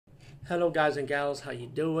Hello, guys and gals. How you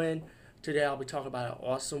doing? Today I'll be talking about an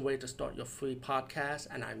awesome way to start your free podcast,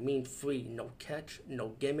 and I mean free. No catch, no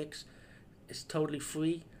gimmicks. It's totally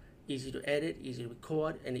free, easy to edit, easy to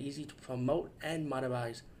record, and easy to promote and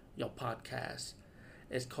monetize your podcast.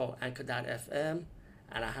 It's called Anchor.fm,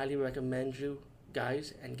 and I highly recommend you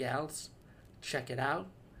guys and gals check it out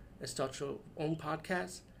and start your own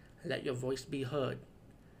podcast and let your voice be heard.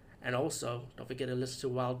 And also, don't forget to listen to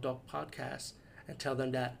Wild Dog Podcast and tell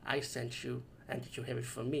them that I sent you and that you hear it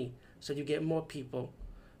from me. So you get more people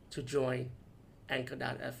to join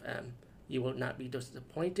Anchor.fm. You will not be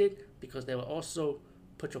disappointed because they will also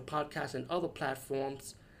put your podcast in other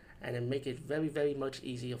platforms and then make it very, very much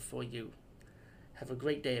easier for you. Have a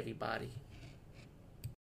great day, everybody.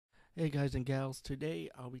 Hey, guys and gals. Today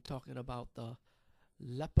I'll be talking about the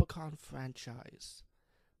Leprechaun franchise,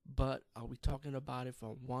 but I'll be talking about it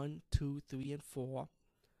from 1, 2, 3, and 4.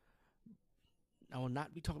 I will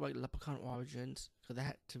not be talking about Leprechaun Origins because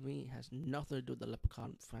that to me has nothing to do with the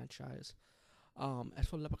Leprechaun franchise. As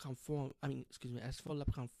for Leprechaun 4, as for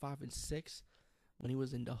Leprechaun 5 and 6, when he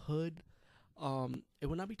was in the hood, it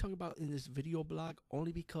will not be talking about in this video blog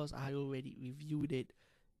only because I already reviewed it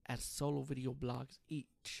as solo video blogs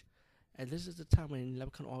each. And this is the time when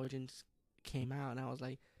Leprechaun Origins came out, and I was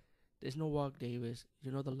like, there's no Warwick Davis.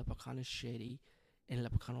 You know the Leprechaun is shitty in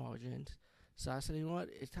Leprechaun Origins. So I said, you know what?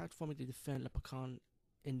 It's time for me to defend Leprechaun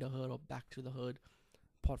in the Hood or Back to the Hood,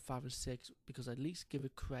 part 5 and 6, because at least give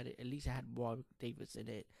it credit. At least it had Warwick Davis in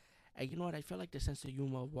it. And you know what? I felt like the sense of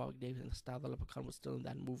humor of Warwick Davis and the style of Leprechaun was still in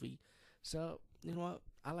that movie. So, you know what?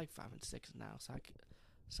 I like 5 and 6 now. So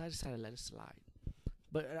I decided to let it slide.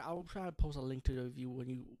 But I'll try to post a link to the review when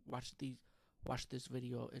you watch this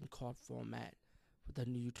video in card format with the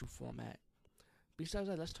new YouTube format. Besides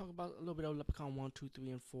that, let's talk about a little bit of Leprechaun 1, 2, 3,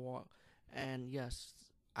 and 4. And yes,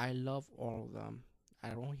 I love all of them.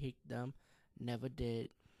 I don't hate them. Never did.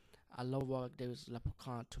 I love Warwick Davis'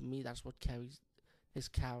 Leprechaun. To me, that's what carries his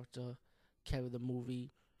character, carry the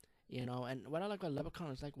movie, you know. And what I like about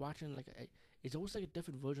Leprechaun is like watching it's always like a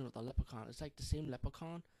different version of the Leprechaun. It's like the same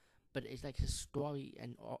Leprechaun, but it's like his story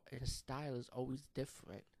and his style is always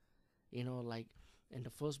different. You know, like in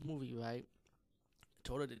the first movie, right?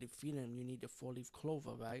 In order to defeat him, you need the four-leaf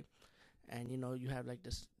clover, right? And you know, you have like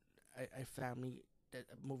this a family that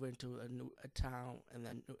move into a town and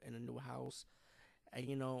then in a new house, and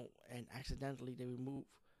you know, and accidentally they remove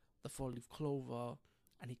the four-leaf clover,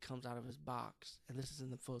 and he comes out of his box. And this is in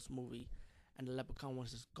the first movie, and the leprechaun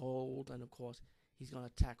wants his gold, and of course he's gonna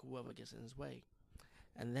attack whoever gets in his way.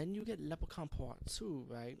 And then you get Leprechaun Part 2,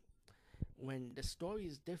 right? When the story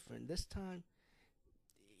is different. This time,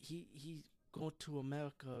 he's going to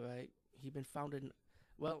America, right? He been found in,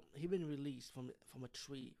 well, he been released from a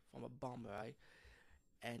tree from a bomb, right?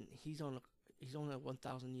 And he's on a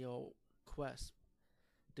 1,000 year old quest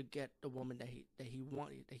to get the woman that he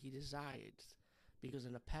wanted, that he desired, because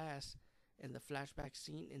in the past, in the flashback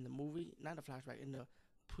scene in the movie, not the flashback, in the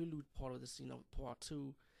prelude part of the scene of Part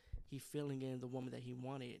 2, he finally getting the woman that he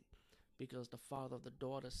wanted because the father of the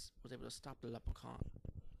daughters was able to stop the leprechaun.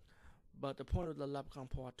 But the point of the Leprechaun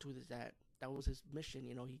Part 2 is that that was his mission.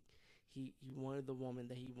 You know, he wanted the woman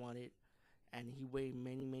that he wanted, and he waited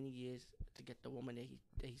many, many years to get the woman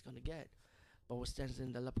that he's going to get. But what stands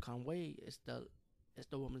in the Leprechaun way is the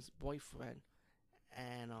woman's boyfriend.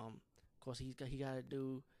 And, of course, he got to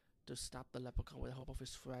do to stop the Leprechaun with the help of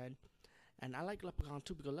his friend. And I like Leprechaun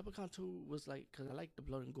 2 because Leprechaun 2 was like, because I like the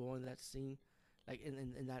blood and gore in that scene. Like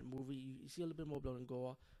in that movie, you see a little bit more blood and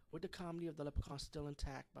gore with the comedy of the Leprechaun still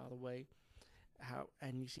intact, by the way. How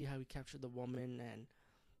and you see how he captured the woman and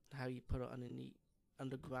how he put her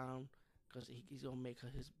underground because he's gonna make her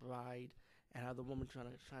his bride, and how the woman trying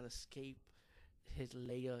to escape his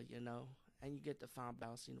lair, you know. And you get the final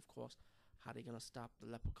battle scene, of course, how they're gonna stop the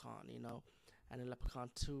Leprechaun, you know. And the Leprechaun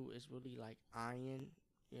 2 is really like iron,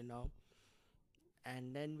 you know.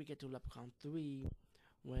 And then we get to Leprechaun 3,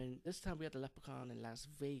 when this time we have the Leprechaun in Las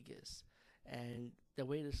Vegas. And the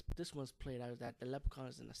way this one's played out is that the Leprechaun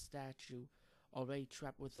is in a statue, already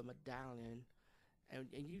trapped with the medallion, and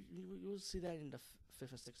you'll see that in the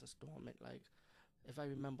fifth and sixth installment. Like, if I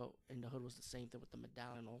remember, in the hood was the same thing with the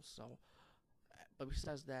medallion also. But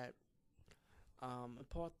besides that, in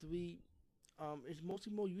part 3, it's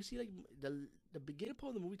mostly more. You see, like the beginning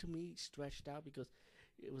part of the movie to me stretched out because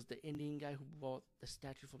it was the Indian guy who bought the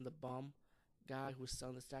statue from the bum guy who was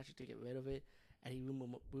selling the statue to get rid of it, and he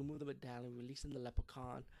removed the medallion, releasing the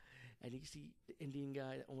leprechaun. And you see the Indian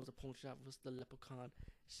guy that owns the pawn shop was the leprechaun.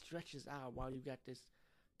 Stretches out while you got this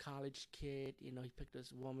college kid. You know, he picked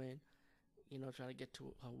this woman. You know, trying to get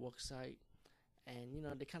to her work site, and you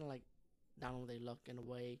know they kind of like down on their luck in a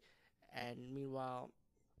way. And meanwhile,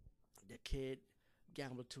 the kid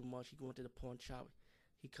gambled too much. He went to the pawn shop.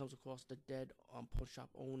 He comes across the dead pawn shop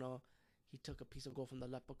owner. He took a piece of gold from the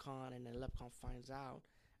leprechaun, and the leprechaun finds out.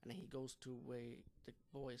 And then he goes to where the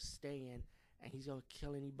boy is staying, and he's gonna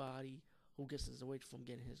kill anybody who gets us away from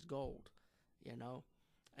getting his gold, you know.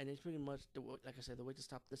 And it's pretty much like I said, the way to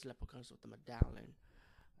stop this leprechaun is with the medallion.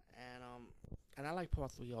 And and I like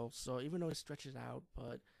part three also, even though it stretches out,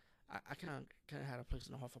 but I kind of had a place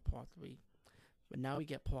in the heart for part three. But now we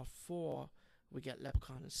get part four. We get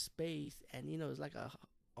Leprechaun in space, and it's like a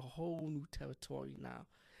whole new territory now.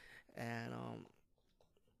 And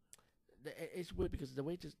it's weird because the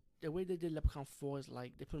way they did Leprechaun 4 is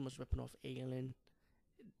like they pretty much ripping off Alien,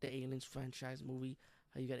 the Aliens franchise movie.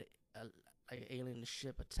 How you got like an alien in the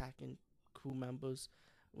ship attacking crew members.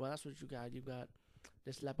 Well, that's what you got. You got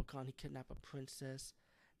this leprechaun. He kidnapped a princess,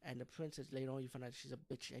 and the princess later on you find out she's a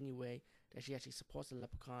bitch anyway. That she actually supports the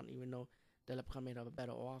leprechaun, even though the leprechaun made her a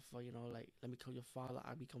better offer. Like let me kill your father.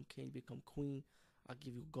 I become king, become queen. I'll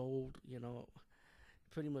give you gold.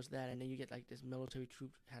 Pretty much that. And then you get like this military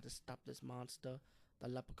troop had to stop this monster, the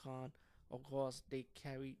leprechaun. Of course, they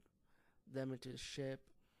carried them into the ship,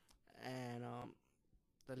 and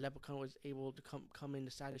the leprechaun was able to come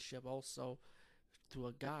inside the ship also through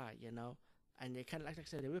a guy. And they kind of like I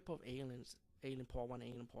said, they rip off aliens, Alien Part One,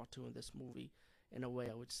 Alien Part Two in this movie, in a way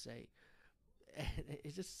I would say. And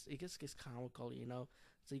it just gets comical.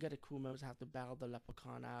 So you got the crew members have to battle the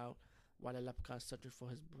leprechaun out while the leprechaun is searching for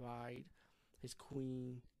his bride, his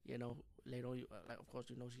queen. Later on, like, of course,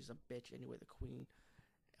 she's a bitch anyway. The queen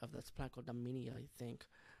of this planet called Dominia, I think.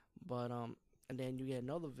 But and then you get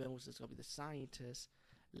another villain, which is gonna be the scientist.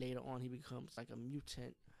 Later on, he becomes like a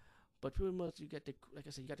mutant. But pretty much, you get like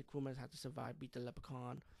I said, you got the crew members have to survive, beat the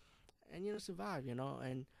leprechaun, and survive.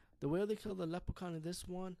 And the way they kill the leprechaun in this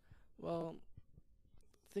one, well,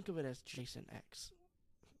 think of it as Jason X.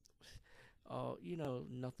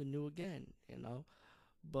 Nothing new again.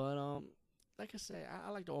 But like I said,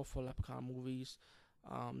 I like the all four Leprechaun movies.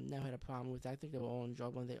 Never had a problem with it. I think they were all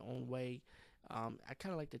enjoyable in their own way. I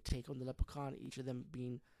kind of like the take on the Leprechaun, each of them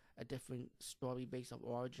being a different story based of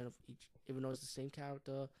origin of each, even though it's the same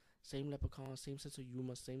character, same Leprechaun, same sense of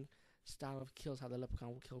humor, same style of kills, how the Leprechaun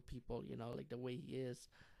will kill people, like the way he is.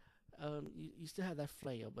 You still have that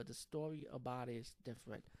flair, but the story about it is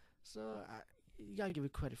different. So you gotta give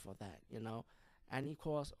it credit for that. And of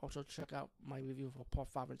course, also check out my review for part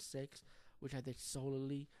 5 and 6, which I did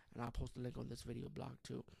solely, and I'll post the link on this video blog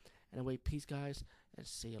too. Anyway, peace guys, and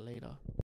see you later.